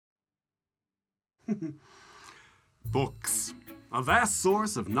Books. A vast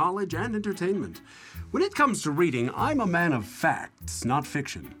source of knowledge and entertainment. When it comes to reading, I'm a man of facts, not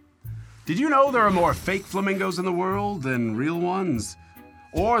fiction. Did you know there are more fake flamingos in the world than real ones?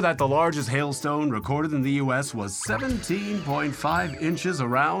 Or that the largest hailstone recorded in the U.S. was 17.5 inches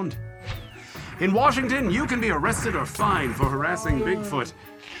around? In Washington, you can be arrested or fined for harassing Bigfoot.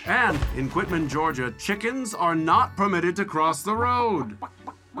 And in Quitman, Georgia, chickens are not permitted to cross the road.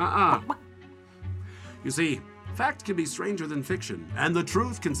 You see, fact can be stranger than fiction, and the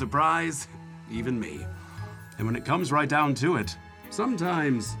truth can surprise even me. And when it comes right down to it,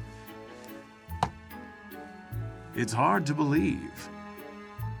 sometimes it's hard to believe.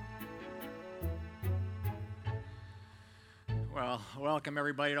 Well, welcome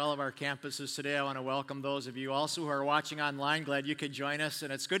everybody to all of our campuses today. I want to welcome those of you also who are watching online. Glad you could join us.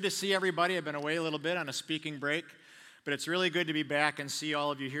 And it's good to see everybody. I've been away a little bit on a speaking break, but it's really good to be back and see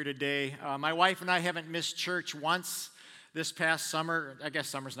all of you here today. My wife and I haven't missed church once this past summer. I guess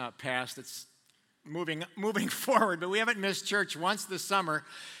summer's not past. It's moving forward, but we haven't missed church once this summer.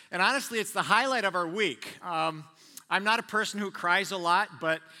 And honestly, it's the highlight of our week. I'm not a person who cries a lot,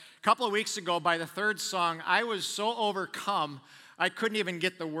 but a couple of weeks ago, by the third song, I was so overcome, I couldn't even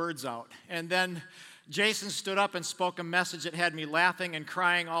get the words out. And then Jason stood up and spoke a message that had me laughing and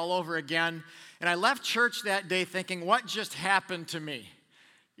crying all over again. And I left church that day thinking, what just happened to me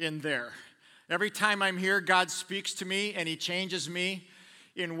in there? Every time I'm here, God speaks to me and He changes me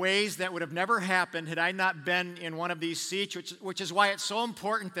in ways that would have never happened had I not been in one of these seats, which is why it's so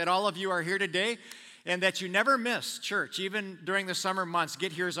important that all of you are here today and that you never miss church, even during the summer months.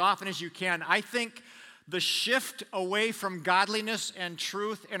 Get here as often as you can. I think the shift away from godliness and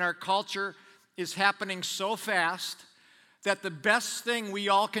truth in our culture is happening so fast that the best thing we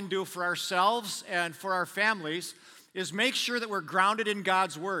all can do for ourselves and for our families is make sure that we're grounded in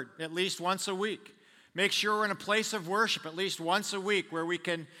God's Word at least once a week. Make sure we're in a place of worship at least once a week where we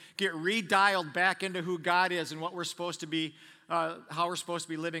can get redialed back into who God is and what we're supposed to be, how we're supposed to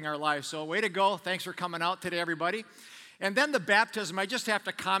be living our lives. So way to go. Thanks for coming out today, everybody. And then the baptism, I just have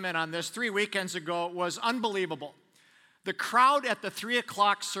to comment on this. 3 weekends ago was unbelievable. The crowd at the 3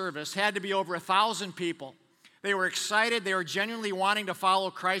 o'clock service had to be over 1,000 people. They were excited. They were genuinely wanting to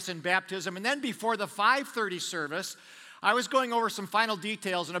follow Christ in baptism. And then before the 5:30 service, I was going over some final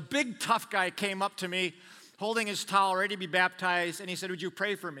details, and a big tough guy came up to me holding his towel, ready to be baptized, and he said, "Would you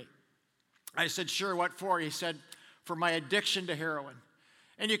pray for me?" I said, "Sure, what for?" He said, "For my addiction to heroin."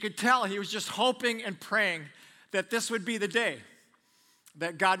 And you could tell he was just hoping and praying that this would be the day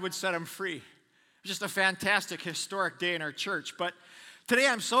that God would set him free. It was just a fantastic, historic day in our church. But today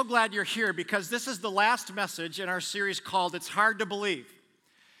I'm so glad you're here because this is the last message in our series called It's Hard to Believe.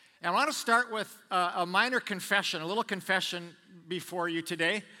 And I want to start with a minor confession, a little confession before you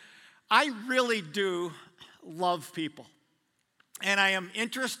today. I really do love people, and I am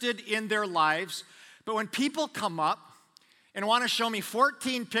interested in their lives. But when people come up and want to show me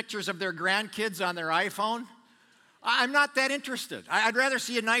 14 pictures of their grandkids on their iPhone, I'm not that interested. I'd rather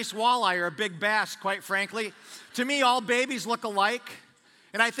see a nice walleye or a big bass, quite frankly. To me, all babies look alike,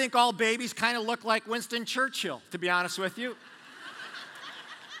 and I think all babies kind of look like Winston Churchill, to be honest with you.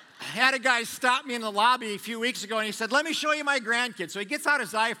 I had a guy stop me in the lobby a few weeks ago, and he said, "Let me show you my grandkids." So he gets out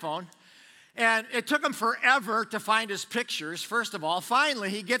his iPhone, and it took him forever to find his pictures, first of all.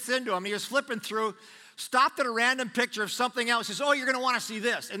 Finally, he gets into them. He was flipping through, stopped at a random picture of something else. He says, "Oh, you're going to want to see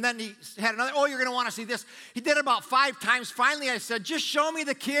this." And then he had another, "Oh, you're going to want to see this." He did it about 5 times. Finally, I said, "Just show me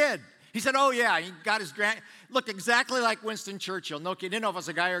the kid." He said, "Oh, yeah." He got his looked exactly like Winston Churchill. No kid, didn't know if it was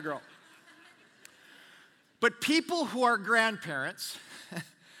a guy or a girl. But people who are grandparents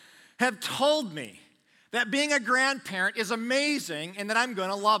have told me that being a grandparent is amazing and that I'm going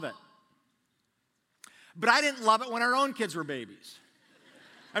to love it. But I didn't love it when our own kids were babies.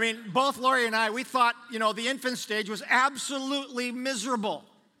 I mean, both Lori and I, we thought, the infant stage was absolutely miserable.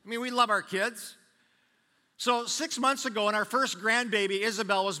 I mean, we love our kids. So 6 months ago, when our first grandbaby,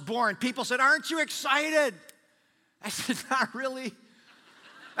 Isabel, was born, people said, "Aren't you excited?" I said, "Not really."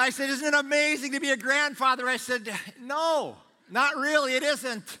 I said, "Isn't it amazing to be a grandfather?" I said, "No, not really, it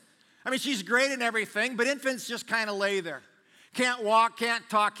isn't. I mean, she's great and everything, but infants just kind of lay there. Can't walk, can't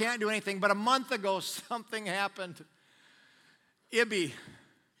talk, can't do anything." But a month ago, something happened. Ibby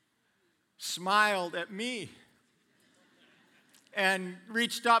smiled at me and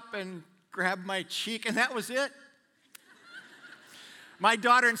reached up and grabbed my cheek, and that was it. My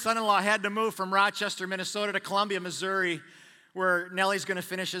daughter and son-in-law had to move from Rochester, Minnesota to Columbia, Missouri, where Nelly's going to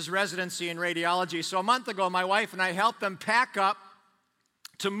finish his residency in radiology. So a month ago, my wife and I helped them pack up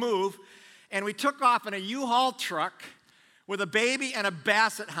to move, and we took off in a U-Haul truck with a baby and a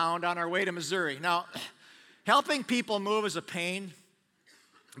basset hound on our way to Missouri. Now, helping people move is a pain,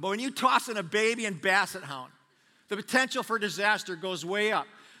 but when you toss in a baby and basset hound, the potential for disaster goes way up.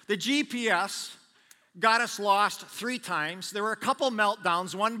 The GPS got us lost 3 times. There were a couple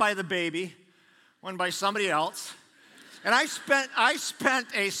meltdowns, one by the baby, one by somebody else. And I spent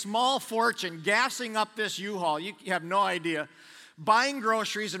a small fortune gassing up this U-Haul. You have no idea. Buying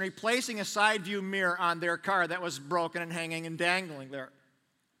groceries and replacing a side view mirror on their car that was broken and hanging and dangling there.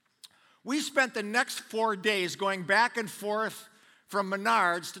 We spent the next 4 days going back and forth from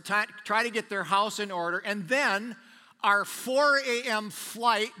Menards to try to get their house in order. And then our 4 a.m.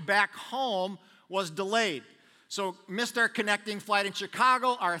 flight back home was delayed. So missed our connecting flight in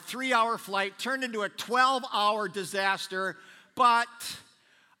Chicago. Our 3-hour flight turned into a 12-hour disaster. But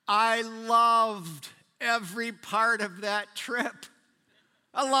I loved every part of that trip.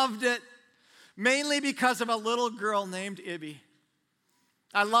 I loved it, mainly because of a little girl named Ibby.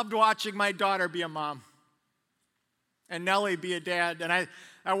 I loved watching my daughter be a mom and Nellie be a dad. And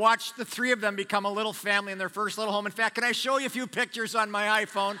I watched the 3 of them become a little family in their first little home. In fact, can I show you a few pictures on my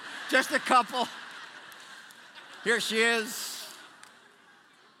iPhone? Just a couple. Here she is.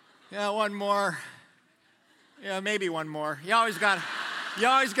 Yeah, one more. Yeah, maybe one more. You always got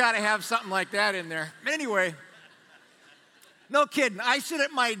to have something like that in there. But anyway, no kidding. I sit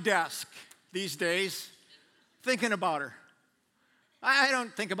at my desk these days thinking about her. I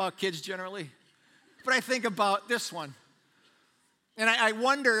don't think about kids generally, but I think about this one. And I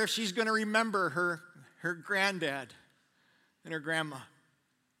wonder if she's going to remember her granddad and her grandma.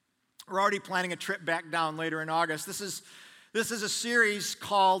 We're already planning a trip back down later in August. This is a series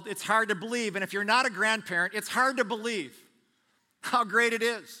called It's Hard to Believe. And if you're not a grandparent, it's hard to believe how great it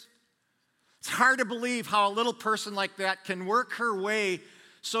is. It's hard to believe how a little person like that can work her way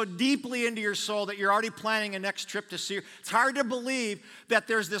so deeply into your soul that you're already planning a next trip to see her. It's hard to believe that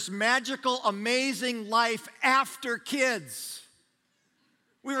there's this magical, amazing life after kids.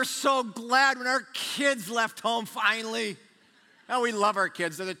 We were so glad when our kids left home finally. Oh, we love our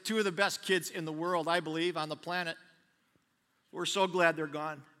kids. They're the 2 of the best kids in the world, I believe, on the planet. We're so glad they're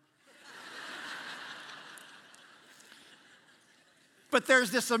gone. But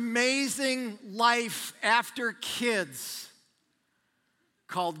there's this amazing life after kids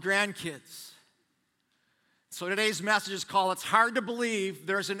called grandkids. So today's message is called It's Hard to Believe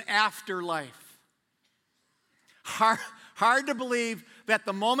There's an Afterlife. Hard to believe that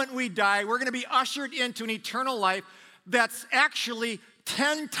the moment we die, we're going to be ushered into an eternal life that's actually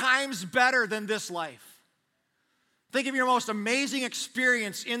 10 times better than this life. Think of your most amazing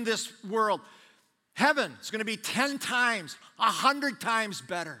experience in this world. Heaven is going to be 10 times, 100 times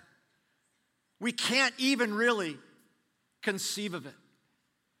better. We can't even really conceive of it.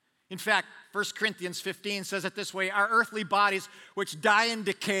 In fact, 1 Corinthians 15 says it this way, our earthly bodies which die and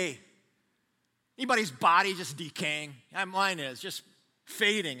decay. Anybody's body just decaying? Mine is, just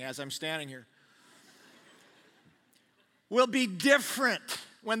fading as I'm standing here. Will be different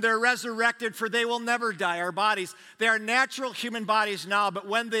when they're resurrected, for they will never die. Our bodies, they are natural human bodies now, but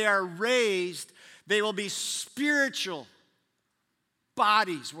when they are raised, they will be spiritual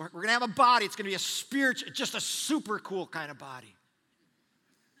bodies. We're going to have a body. It's going to be a spiritual, just a super cool kind of body.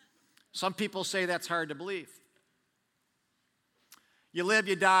 Some people say that's hard to believe. You live,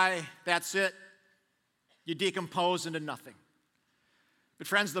 you die, that's it. You decompose into nothing. But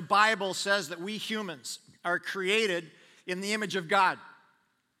friends, the Bible says that we humans are created in the image of God.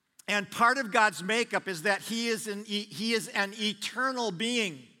 And part of God's makeup is that He is an eternal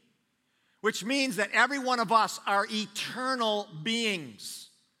being, which means that every one of us are eternal beings.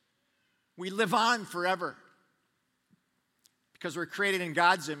 We live on forever because we're created in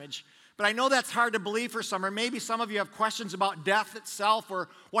God's image. But I know that's hard to believe for some, or maybe some of you have questions about death itself, or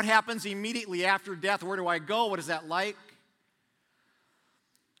what happens immediately after death. Where do I go? What is that like?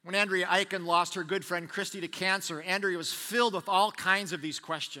 When Andrea Eichen lost her good friend Christy to cancer, Andrea was filled with all kinds of these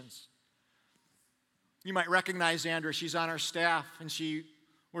questions. You might recognize Andrea. She's on our staff, and she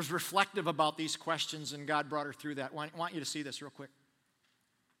was reflective about these questions, and God brought her through that. I want you to see this real quick.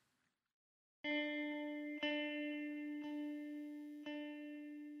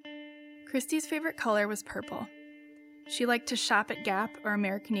 Christy's favorite color was purple. She liked to shop at Gap or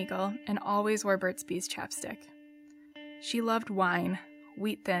American Eagle and always wore Burt's Bees chapstick. She loved wine,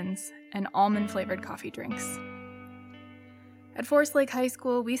 wheat thins, and almond-flavored coffee drinks. At Forest Lake High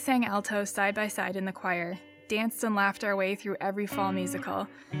School, we sang alto side by side in the choir, danced and laughed our way through every fall musical,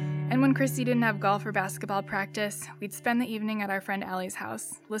 and when Christy didn't have golf or basketball practice, we'd spend the evening at our friend Allie's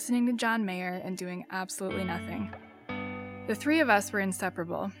house, listening to John Mayer and doing absolutely nothing. The 3 of us were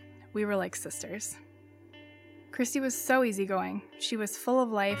inseparable. We were like sisters. Christy was so easygoing. She was full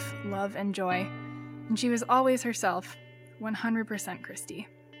of life, love, and joy. And she was always herself, 100% Christy.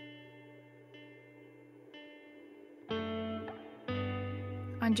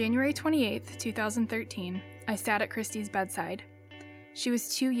 On January 28th, 2013, I sat at Christy's bedside. She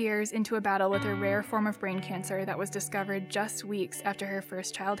was 2 years into a battle with a rare form of brain cancer that was discovered just weeks after her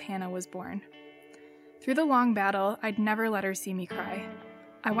first child, Hannah, was born. Through the long battle, I'd never let her see me cry.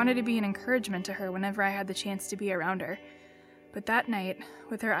 I wanted to be an encouragement to her whenever I had the chance to be around her. But that night,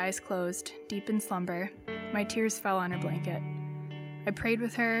 with her eyes closed, deep in slumber, my tears fell on her blanket. I prayed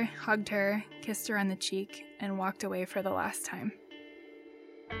with her, hugged her, kissed her on the cheek, and walked away for the last time.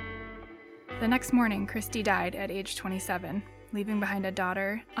 The next morning, Christy died at age 27, leaving behind a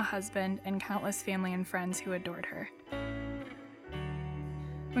daughter, a husband, and countless family and friends who adored her.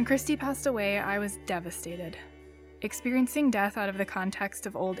 When Christy passed away, I was devastated. Experiencing death out of the context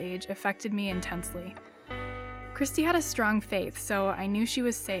of old age affected me intensely. Christy had a strong faith, so I knew she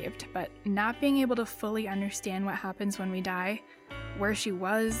was saved, but not being able to fully understand what happens when we die, where she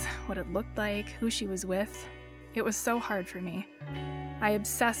was, what it looked like, who she was with, it was so hard for me. I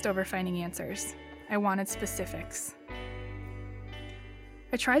obsessed over finding answers. I wanted specifics.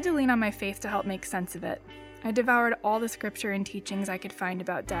 I tried to lean on my faith to help make sense of it. I devoured all the scripture and teachings I could find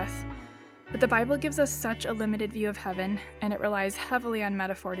about death. But the Bible gives us such a limited view of heaven, and it relies heavily on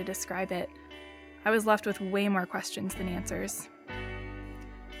metaphor to describe it. I was left with way more questions than answers.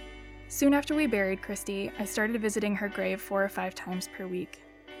 Soon after we buried Christy, I started visiting her grave 4 or 5 times per week.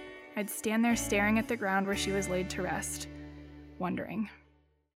 I'd stand there staring at the ground where she was laid to rest, wondering.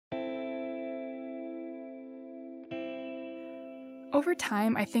 Over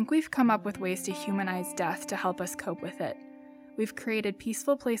time, I think we've come up with ways to humanize death to help us cope with it. We've created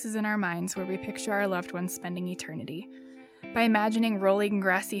peaceful places in our minds where we picture our loved ones spending eternity. By imagining rolling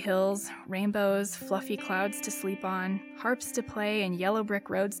grassy hills, rainbows, fluffy clouds to sleep on, harps to play, and yellow brick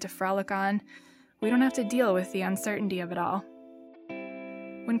roads to frolic on, we don't have to deal with the uncertainty of it all.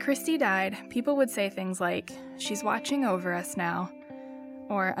 When Christy died, people would say things like, "She's watching over us now,"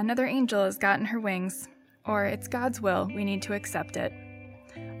 or "Another angel has gotten her wings," or "It's God's will, we need to accept it."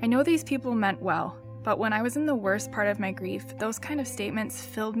 I know these people meant well, but when I was in the worst part of my grief, those kind of statements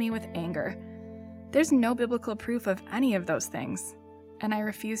filled me with anger. There's no biblical proof of any of those things, and I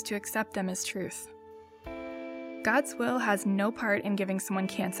refuse to accept them as truth. God's will has no part in giving someone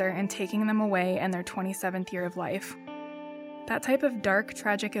cancer and taking them away in their 27th year of life. That type of dark,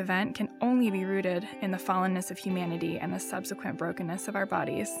 tragic event can only be rooted in the fallenness of humanity and the subsequent brokenness of our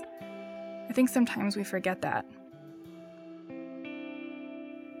bodies. I think sometimes we forget that.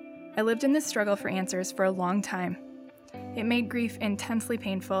 I lived in this struggle for answers for a long time. It made grief intensely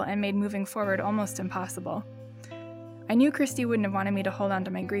painful and made moving forward almost impossible. I knew Christy wouldn't have wanted me to hold on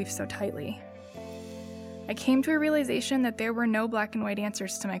to my grief so tightly. I came to a realization that there were no black and white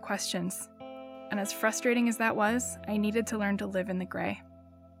answers to my questions. And as frustrating as that was, I needed to learn to live in the gray.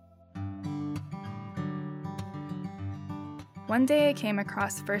 One day I came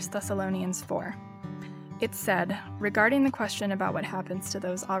across 1 Thessalonians 4. It said, regarding the question about what happens to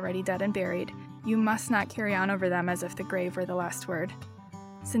those already dead and buried, you must not carry on over them as if the grave were the last word.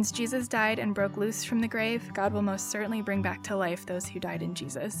 Since Jesus died and broke loose from the grave, God will most certainly bring back to life those who died in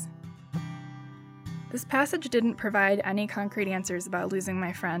Jesus. This passage didn't provide any concrete answers about losing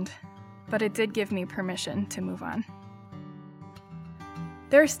my friend, but it did give me permission to move on.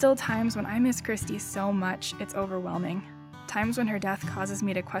 There are still times when I miss Christy so much it's overwhelming, times when her death causes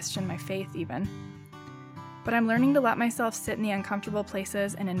me to question my faith even. But I'm learning to let myself sit in the uncomfortable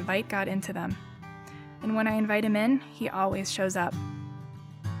places and invite God into them. And when I invite him in, he always shows up.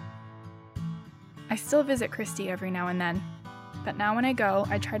 I still visit Christy every now and then, but now when I go,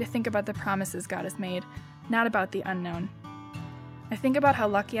 I try to think about the promises God has made, not about the unknown. I think about how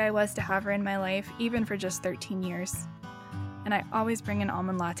lucky I was to have her in my life, even for just 13 years. And I always bring an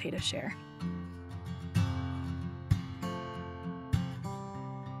almond latte to share.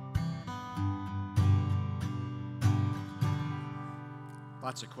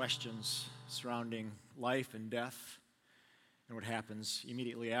 Lots of questions surrounding life and death and what happens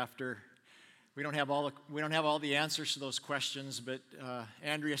immediately after. We don't have all the answers to those questions, but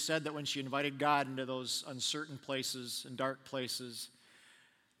Andrea said that when she invited God into those uncertain places and dark places,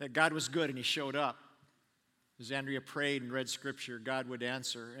 that God was good and he showed up. As Andrea prayed and read scripture, God would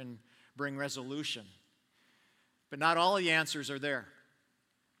answer and bring resolution. But not all the answers are there.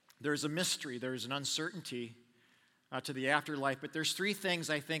 There's a mystery, there's an uncertainty to the afterlife, but there's 3 things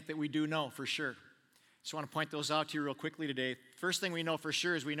I think that we do know for sure. Just want to point those out to you real quickly today. First thing we know for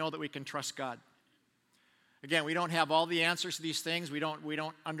sure is we know that we can trust God. Again, we don't have all the answers to these things. We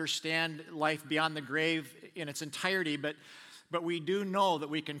don't understand life beyond the grave in its entirety, but we do know that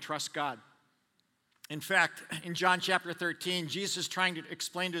we can trust God. In fact, in John chapter 13, Jesus is trying to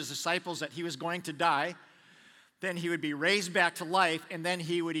explain to his disciples that he was going to die, then he would be raised back to life, and then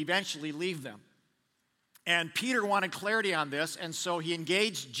he would eventually leave them. And Peter wanted clarity on this, and so he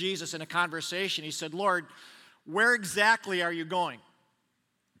engaged Jesus in a conversation. He said, "Lord, where exactly are you going?"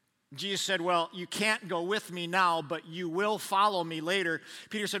 Jesus said, "Well, you can't go with me now, but you will follow me later."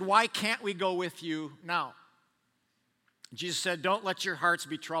 Peter said, "Why can't we go with you now?" Jesus said, "Don't let your hearts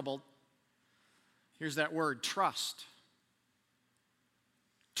be troubled." Here's that word, trust.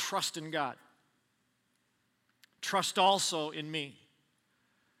 Trust in God. Trust also in me.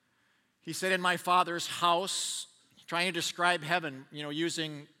 He said, "In my Father's house," trying to describe heaven,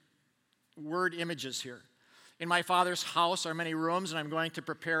 using word images here. "In my Father's house are many rooms, and I'm going to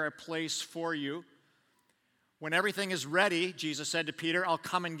prepare a place for you. When everything is ready," Jesus said to Peter, "I'll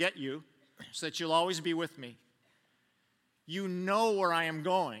come and get you so that you'll always be with me. You know where I am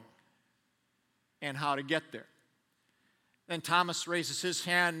going and how to get there." Then Thomas raises his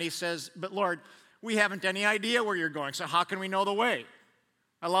hand and he says, "But Lord, we haven't any idea where you're going, so how can we know the way?"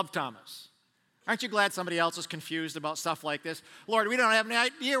 I love Thomas. Aren't you glad somebody else is confused about stuff like this? "Lord, we don't have any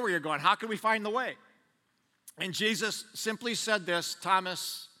idea where you're going. How can we find the way?" And Jesus simply said this,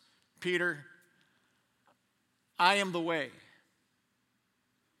 "Thomas, Peter, I am the way.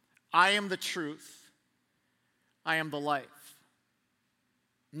 I am the truth. I am the life.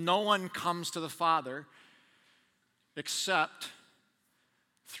 No one comes to the Father except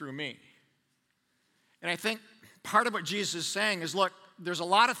through me." And I think part of what Jesus is saying is, look, there's a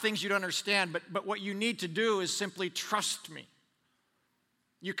lot of things you don't understand, but what you need to do is simply trust me.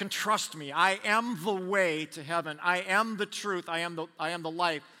 You can trust me. I am the way to heaven. I am the truth. I am the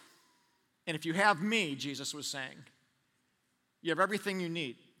life. And if you have me, Jesus was saying, you have everything you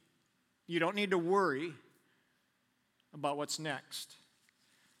need. You don't need to worry about what's next.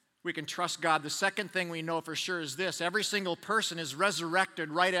 We can trust God. The second thing we know for sure is this: every single person is resurrected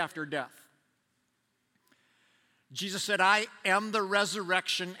right after death. Jesus said, "I am the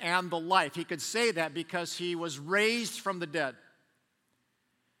resurrection and the life." He could say that because he was raised from the dead.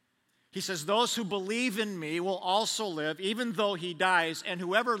 He says, "Those who believe in me will also live, even though he dies, and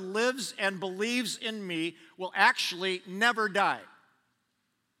whoever lives and believes in me will actually never die."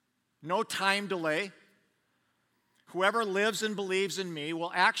 No time delay. Whoever lives and believes in me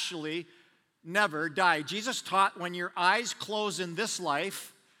will actually never die. Jesus taught when your eyes close in this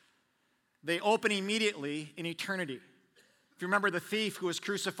life, they open immediately in eternity. If you remember the thief who was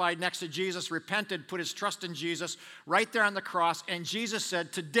crucified next to Jesus, repented, put his trust in Jesus right there on the cross, and Jesus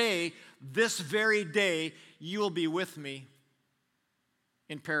said, "Today, this very day, you will be with me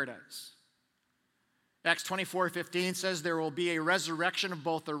in paradise." Acts 24:15 says there will be a resurrection of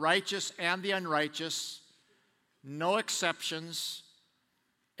both the righteous and the unrighteous. No exceptions.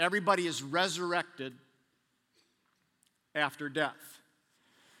 Everybody is resurrected after death.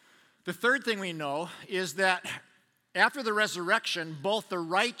 The third thing we know is that after the resurrection, both the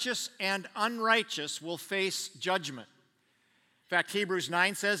righteous and unrighteous will face judgment. In fact, Hebrews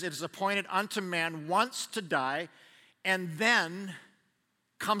 9 says, "It is appointed unto man once to die, and then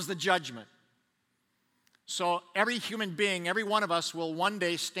comes the judgment." So every human being, every one of us will one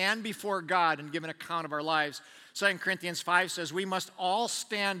day stand before God and give an account of our lives. 2 Corinthians 5 says we must all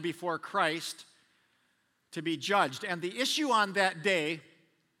stand before Christ to be judged. And the issue on that day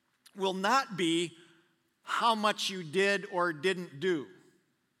will not be how much you did or didn't do.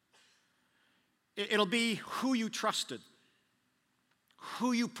 It'll be who you trusted,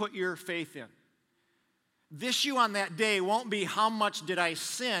 who you put your faith in. The issue on that day won't be how much did I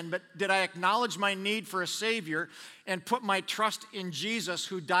sin, but did I acknowledge my need for a Savior and put my trust in Jesus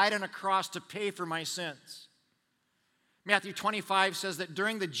who died on a cross to pay for my sins. Matthew 25 says that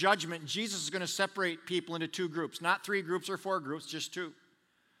during the judgment, Jesus is going to separate people into two groups, not 3 groups or 4 groups, just 2.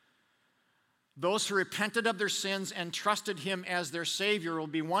 Those who repented of their sins and trusted him as their Savior will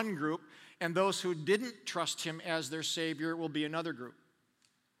be one group, and those who didn't trust him as their Savior will be another group.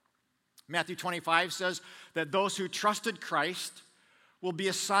 Matthew 25 says that those who trusted Christ will be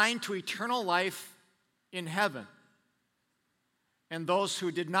assigned to eternal life in heaven. And those who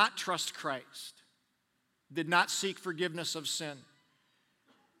did not trust Christ, did not seek forgiveness of sin,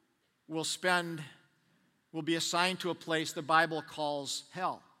 will be assigned to a place the Bible calls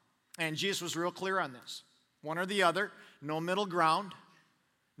hell. And Jesus was real clear on this. One or the other, no middle ground,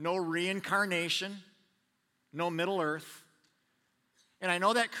 no reincarnation, no Middle Earth. And I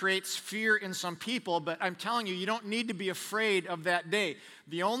know that creates fear in some people, but I'm telling you, you don't need to be afraid of that day.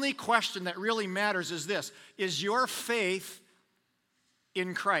 The only question that really matters is this: is your faith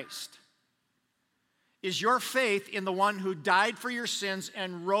in Christ? is your faith in the one who died for your sins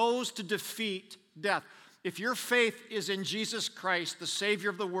and rose to defeat death. If your faith is in Jesus Christ, the Savior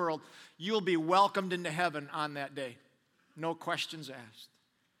of the world, you'll be welcomed into heaven on that day. No questions asked.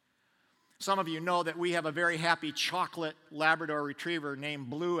 Some of you know that we have a very happy chocolate Labrador retriever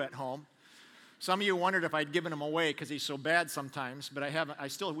named Blue at home. Some of you wondered if I'd given him away because he's so bad sometimes, but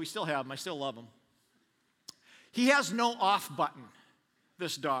we still have him. I still love him. He has no off button,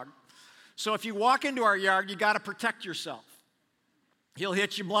 this dog. So if you walk into our yard, you got to protect yourself. He'll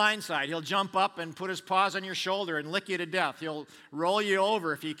hit you blindside. He'll jump up and put his paws on your shoulder and lick you to death. He'll roll you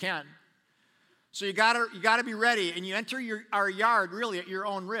over if he can. So you got to be ready, and you enter our yard really at your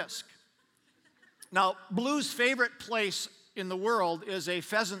own risk. Now, Blue's favorite place in the world is a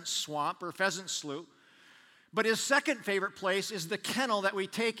pheasant swamp or pheasant slough, but his second favorite place is the kennel that we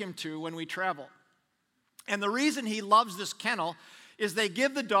take him to when we travel. And the reason he loves this kennel is they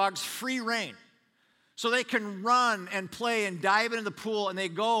give the dogs free rein. So they can run and play and dive into the pool, and they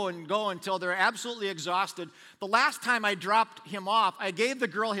go and go until they're absolutely exhausted. The last time I dropped him off, I gave the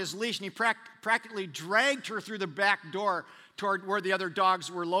girl his leash, and he practically dragged her through the back door toward where the other dogs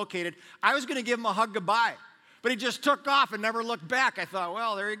were located. I was going to give him a hug goodbye, but he just took off and never looked back. I thought,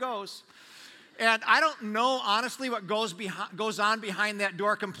 well, there he goes. And I don't know, honestly, what goes on behind that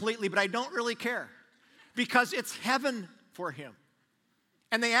door completely, but I don't really care because it's heaven for him.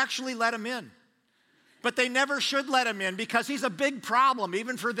 And they actually let him in. But they never should let him in because he's a big problem,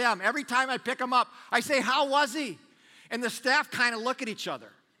 even for them. Every time I pick him up, I say, how was he? And the staff kind of look at each other.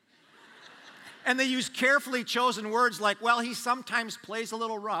 And they use carefully chosen words like, well, he sometimes plays a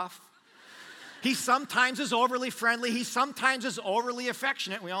little rough. He sometimes is overly friendly. He sometimes is overly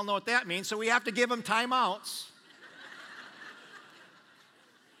affectionate. We all know what that means, so we have to give him timeouts.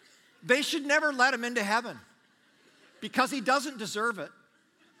 They should never let him into heaven because he doesn't deserve it.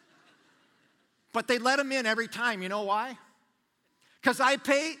 But they let him in every time. You know why? Because I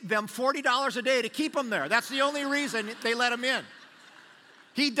pay them $40 a day to keep him there. That's the only reason they let him in.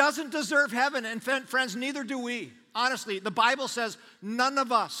 He doesn't deserve heaven, and friends, neither do we. Honestly, the Bible says none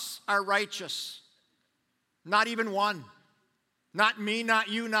of us are righteous. Not even one. Not me, not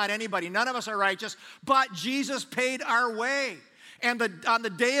you, not anybody. None of us are righteous, but Jesus paid our way. And on the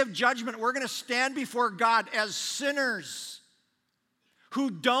day of judgment, we're going to stand before God as sinners who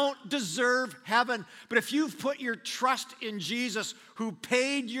don't deserve heaven. But if you've put your trust in Jesus, who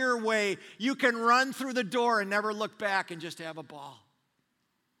paid your way, you can run through the door and never look back and just have a ball.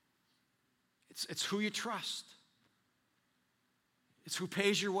 It's who you trust. It's who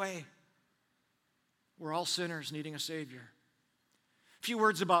pays your way. We're all sinners needing a Savior. A few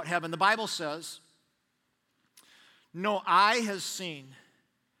words about heaven. The Bible says, no eye has seen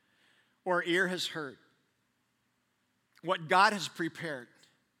or ear has heard what God has prepared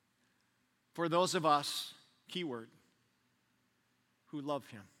for those of us, keyword, who love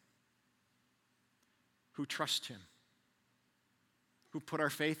Him, who trust Him, who put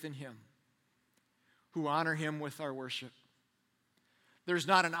our faith in Him, who honor Him with our worship. There's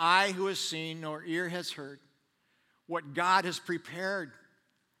not an eye who has seen nor ear has heard what God has prepared.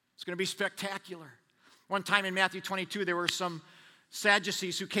 It's going to be spectacular. One time in Matthew 22, there were some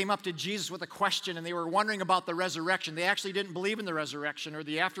Sadducees who came up to Jesus with a question, and they were wondering about the resurrection. They actually didn't believe in the resurrection or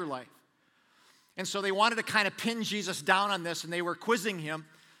the afterlife. And so they wanted to kind of pin Jesus down on this, and they were quizzing him.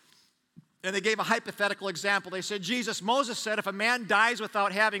 And they gave a hypothetical example. They said, Jesus, Moses said if a man dies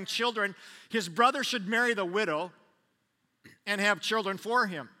without having children, his brother should marry the widow and have children for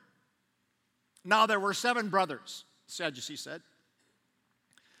him. Now there were 7 brothers, Sadducee said.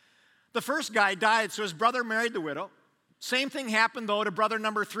 The first guy died, so his brother married the widow. Same thing happened, though, to brother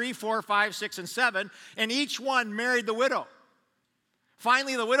number 3, 4, 5, 6, and 7, and each one married the widow.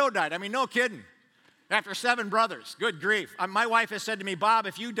 Finally, the widow died. I mean, no kidding. After 7 brothers. Good grief. My wife has said to me, Bob,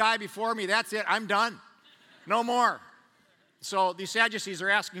 if you die before me, that's it. I'm done. No more. So these Sadducees are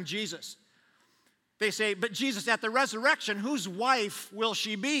asking Jesus. They say, but Jesus, at the resurrection, whose wife will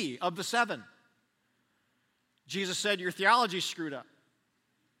she be of the 7? Jesus said, your theology's screwed up.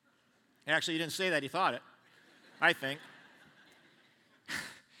 Actually, he didn't say that. He thought it, I think.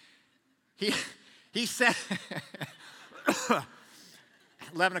 He said,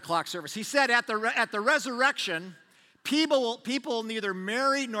 11 o'clock service. He said at the resurrection, people will neither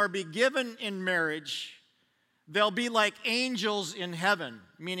marry nor be given in marriage. They'll be like angels in heaven,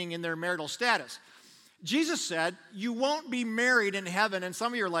 meaning in their marital status. Jesus said, you won't be married in heaven. And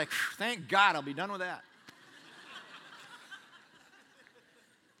some of you are like, thank God, I'll be done with that.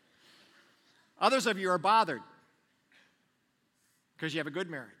 Others of you are bothered because you have a good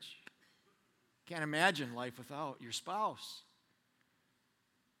marriage. Can't imagine life without your spouse.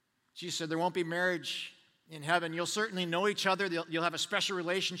 Jesus said there won't be marriage in heaven. You'll certainly know each other. You'll have a special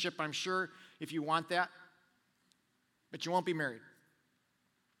relationship, I'm sure, if you want that. But you won't be married.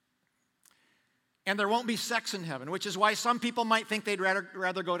 And there won't be sex in heaven, which is why some people might think they'd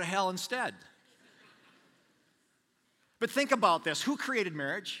rather go to hell instead. But think about this. Who created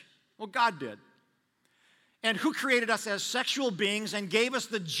marriage? Well, God did. And who created us as sexual beings and gave us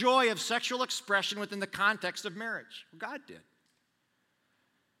the joy of sexual expression within the context of marriage? Well, God did.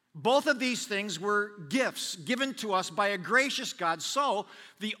 Both of these things were gifts given to us by a gracious God. So,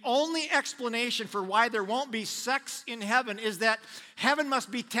 the only explanation for why there won't be sex in heaven is that heaven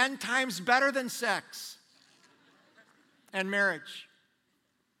must be 10 times better than sex and marriage.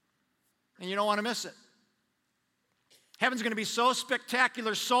 And you don't want to miss it. Heaven's going to be so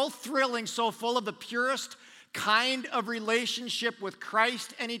spectacular, so thrilling, so full of the purest kind of relationship with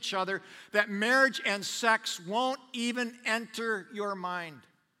Christ and each other that marriage and sex won't even enter your mind.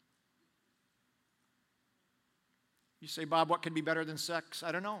 You say, Bob, what could be better than sex?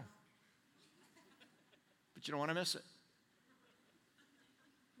 I don't know. But you don't want to miss it.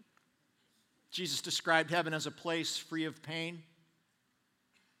 Jesus described heaven as a place free of pain.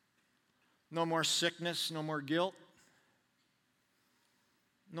 No more sickness, no more guilt.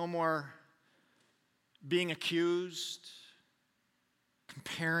 No more being accused,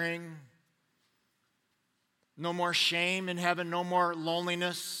 comparing. No more shame in heaven, no more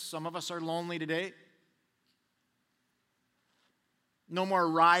loneliness. Some of us are lonely today. No more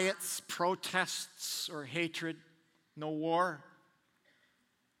riots, protests, or hatred. No war.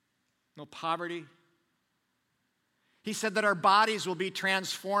 No poverty. He said that our bodies will be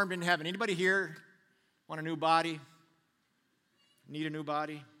transformed in heaven. Anybody here want a new body? Need a new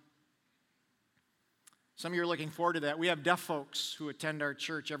body? Some of you are looking forward to that. We have deaf folks who attend our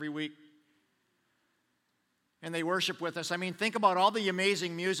church every week. And they worship with us. I mean, think about all the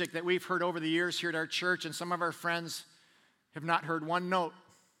amazing music that we've heard over the years here at our church, and some of our friends have not heard one note.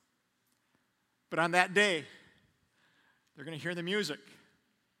 But on that day, they're going to hear the music.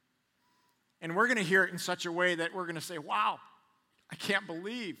 And we're going to hear it in such a way that we're going to say, wow, I can't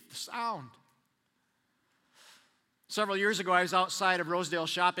believe the sound. Several years ago, I was outside of Rosedale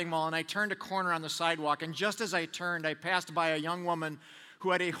Shopping Mall, and I turned a corner on the sidewalk, and just as I turned, I passed by a young woman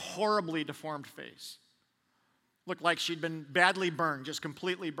who had a horribly deformed face. Looked like she'd been badly burned, just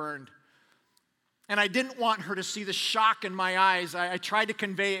completely burned. And I didn't want her to see the shock in my eyes. I tried to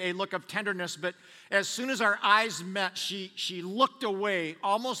convey a look of tenderness, but as soon as our eyes met, she looked away,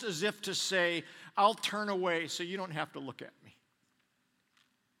 almost as if to say, I'll turn away so you don't have to look at me.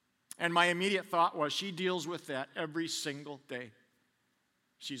 And my immediate thought was, she deals with that every single day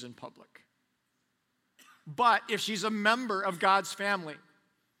she's in public. But if she's a member of God's family,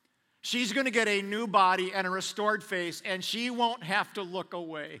 she's going to get a new body and a restored face, and she won't have to look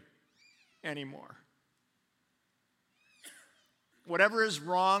away anymore. Whatever is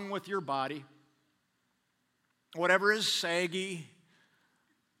wrong with your body, whatever is saggy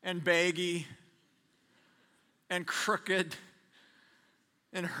and baggy and crooked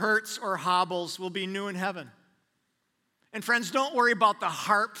and hurts or hobbles will be new in heaven. And friends, don't worry about the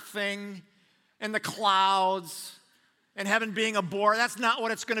harp thing and the clouds and heaven being a bore. That's not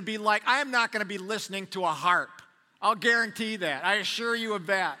what it's going to be like. I am not going to be listening to a harp. I'll guarantee that. I assure you of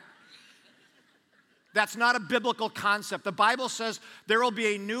that. That's not a biblical concept. The Bible says there will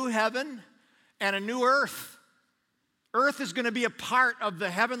be a new heaven and a new earth. Earth is going to be a part of the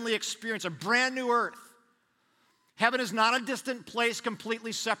heavenly experience, a brand new earth. Heaven is not a distant place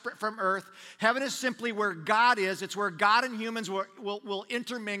completely separate from earth. Heaven is simply where God is. It's where God and humans will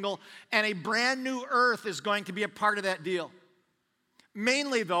intermingle, and a brand new earth is going to be a part of that deal.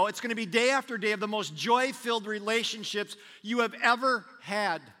 Mainly, though, it's going to be day after day of the most joy-filled relationships you have ever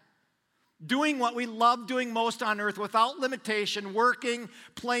had. Doing what we love doing most on earth without limitation, working,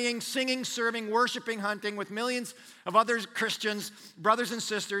 playing, singing, serving, worshiping, hunting with millions of other Christians, brothers and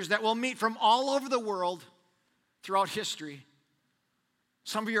sisters that will meet from all over the world throughout history.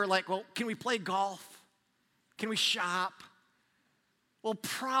 Some of you are like, well, can we play golf? Can we shop? Well,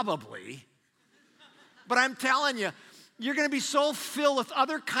 probably. But I'm telling you, you're going to be so filled with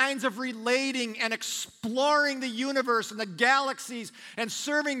other kinds of relating and exploring the universe and the galaxies and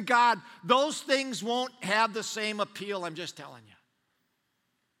serving God. Those things won't have the same appeal, I'm just telling you.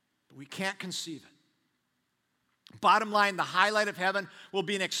 But we can't conceive it. Bottom line, the highlight of heaven will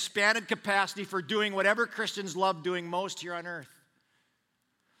be an expanded capacity for doing whatever Christians love doing most here on earth.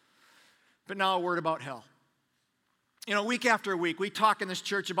 But now a word about hell. You know, week after week, we talk in this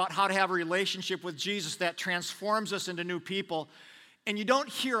church about how to have a relationship with Jesus that transforms us into new people, and you don't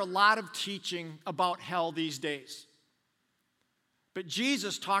hear a lot of teaching about hell these days. But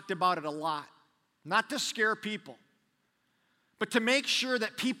Jesus talked about it a lot, not to scare people, but to make sure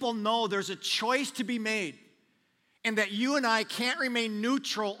that people know there's a choice to be made and that you and I can't remain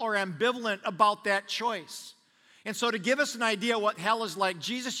neutral or ambivalent about that choice. And so to give us an idea what hell is like,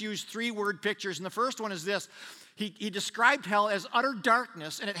 Jesus used 3 word pictures, and the first one is this. He described hell as utter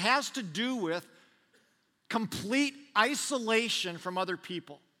darkness, and it has to do with complete isolation from other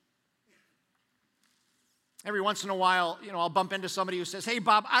people. Every once in a while, I'll bump into somebody who says, hey,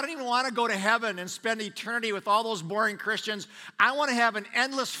 Bob, I don't even want to go to heaven and spend eternity with all those boring Christians. I want to have an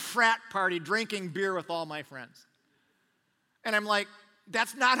endless frat party drinking beer with all my friends. And I'm like,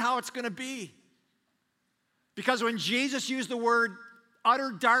 that's not how it's going to be. Because when Jesus used the word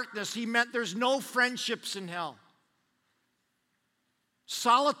utter darkness, he meant there's no friendships in hell.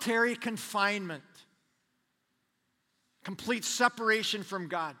 Solitary confinement. Complete separation from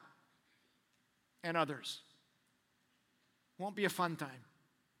God and others. Won't be a fun time.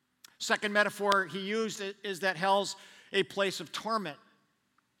 Second metaphor he used is that hell's a place of torment.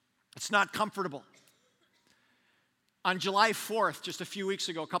 It's not comfortable. On July 4th, just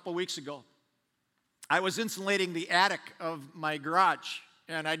a couple weeks ago, I was insulating the attic of my garage,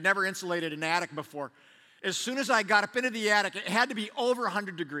 and I'd never insulated an attic before. As soon as I got up into the attic, it had to be over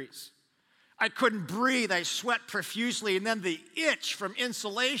 100 degrees. I couldn't breathe. I sweat profusely, and then the itch from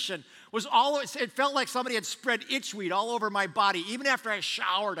insulation was it felt like somebody had spread itchweed all over my body. Even after I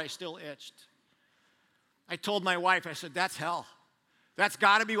showered, I still itched. I told my wife, I said, that's hell. That's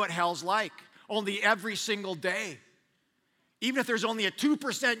got to be what hell's like, only every single day. Even if there's only a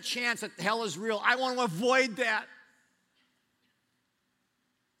 2% chance that hell is real, I want to avoid that.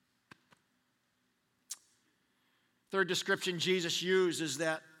 Third description Jesus used is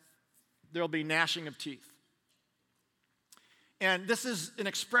that there'll be gnashing of teeth. And this is an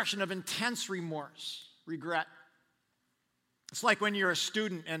expression of intense remorse, regret. It's like when you're a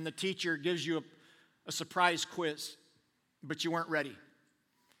student and the teacher gives you a surprise quiz, but you weren't ready.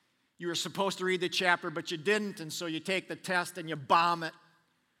 You were supposed to read the chapter, but you didn't, and so you take the test and you bomb it.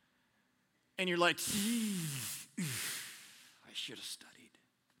 And you're like, I should have studied.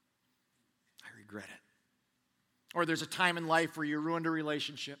 I regret it. Or there's a time in life where you ruined a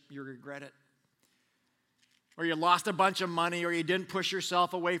relationship, you regret it. Or you lost a bunch of money, or you didn't push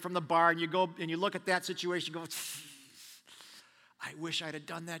yourself away from the bar, and you go and you look at that situation and go, I wish I'd have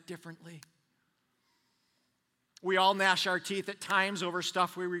done that differently. We all gnash our teeth at times over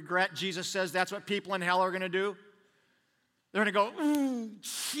stuff we regret. Jesus says that's what people in hell are going to do. They're going to go, ooh,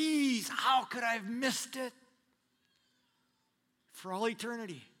 geez, how could I have missed it? For all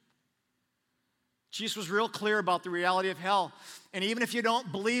eternity. Jesus was real clear about the reality of hell. And even if you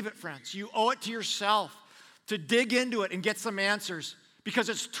don't believe it, friends, you owe it to yourself to dig into it and get some answers because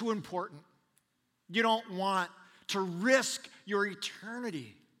it's too important. You don't want to risk your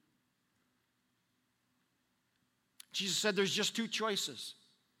eternity. Jesus said there's just 2 choices.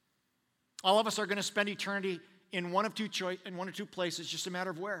 All of us are going to spend eternity in one of two places, just a matter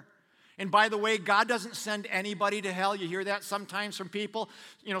of where. And by the way, God doesn't send anybody to hell. You hear that sometimes from people.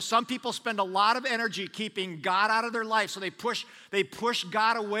 Some people spend a lot of energy keeping God out of their life. So they push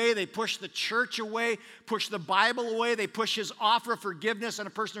God away. They push the church away, push the Bible away. They push his offer of forgiveness and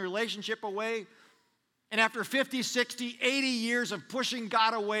a personal relationship away. And after 50, 60, 80 years of pushing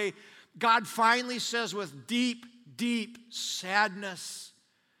God away, God finally says with deep, deep sadness,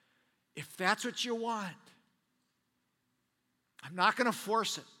 if that's what you want, I'm not going to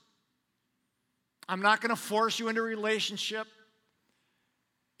force it. I'm not going to force you into a relationship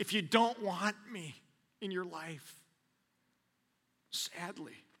if you don't want me in your life.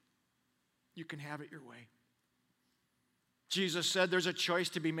 Sadly, you can have it your way. Jesus said there's a choice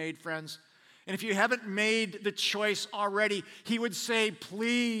to be made, friends. And if you haven't made the choice already, he would say,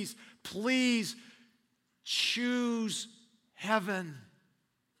 please, please choose heaven.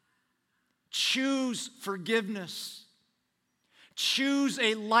 Choose forgiveness. Choose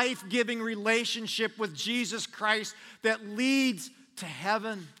a life-giving relationship with Jesus Christ that leads to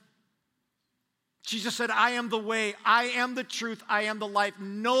heaven. Jesus said, I am the way, I am the truth, I am the life.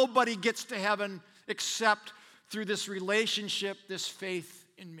 Nobody gets to heaven except through this relationship, this faith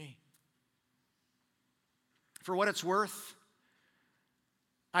in me. For what it's worth,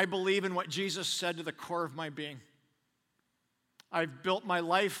 I believe in what Jesus said to the core of my being. I've built my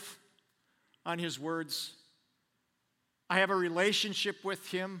life on his words. I have a relationship with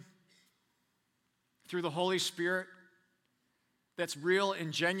him through the Holy Spirit that's real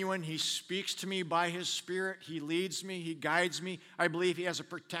and genuine. He speaks to me by his Spirit. He leads me. He guides me. I believe he has a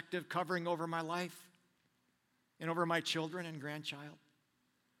protective covering over my life and over my children and grandchild.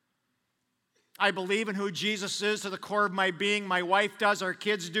 I believe in who Jesus is to the core of my being. My wife does, our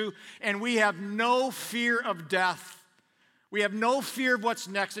kids do, and we have no fear of death. We have no fear of what's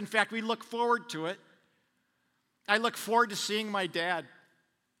next. In fact, we look forward to it. I look forward to seeing my dad.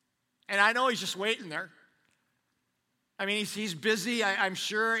 And I know he's just waiting there. I mean, he's busy, I'm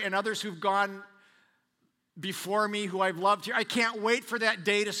sure, and others who've gone before me who I've loved here. I can't wait for that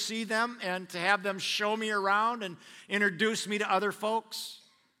day to see them and to have them show me around and introduce me to other folks.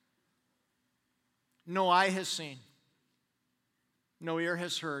 No eye has seen, no ear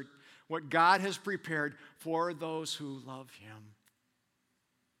has heard what God has prepared for those who love Him.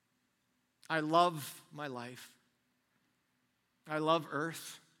 I love my life. I love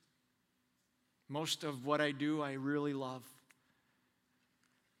earth. Most of what I do, I really love.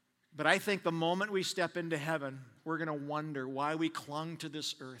 But I think the moment we step into heaven, we're going to wonder why we clung to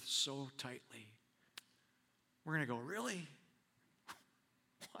this earth so tightly. We're going to go, really?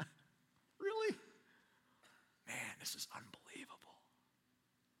 What? Really? Man, this is unbelievable.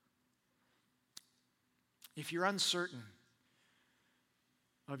 If you're uncertain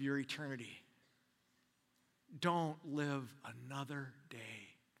of your eternity, don't live another day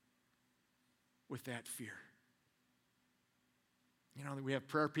with that fear. You know, we have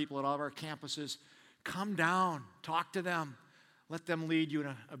prayer people at all of our campuses. Come down, talk to them. Let them lead you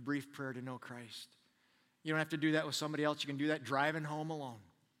in a brief prayer to know Christ. You don't have to do that with somebody else. You can do that driving home alone.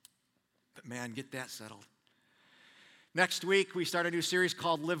 But man, get that settled. Next week, we start a new series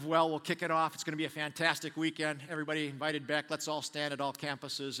called Live Well. We'll kick it off. It's going to be a fantastic weekend. Everybody invited back. Let's all stand at all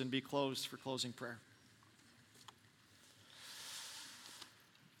campuses and be closed for closing prayer.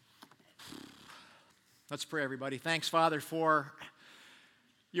 Let's pray, everybody. Thanks, Father, for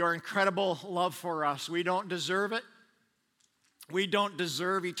your incredible love for us. We don't deserve it. We don't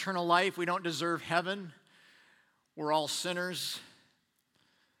deserve eternal life. We don't deserve heaven. We're all sinners.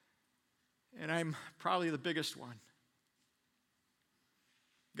 And I'm probably the biggest one.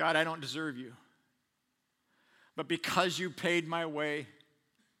 God, I don't deserve you. But because you paid my way,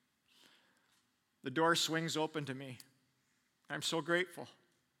 the door swings open to me. I'm so grateful.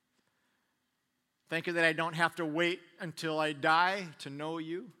 Thank you that I don't have to wait until I die to know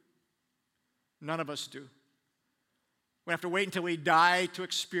you. None of us do. We have to wait until we die to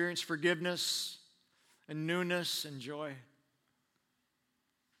experience forgiveness and newness and joy.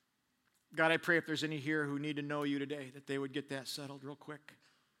 God, I pray if there's any here who need to know you today, that they would get that settled real quick.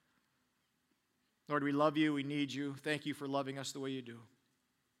 Lord, we love you. We need you. Thank you for loving us the way you do.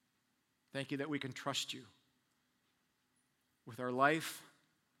 Thank you that we can trust you with our life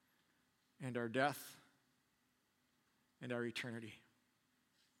and our death and our eternity.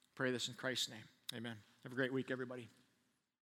 Pray this in Christ's name. Amen. Have a great week, everybody.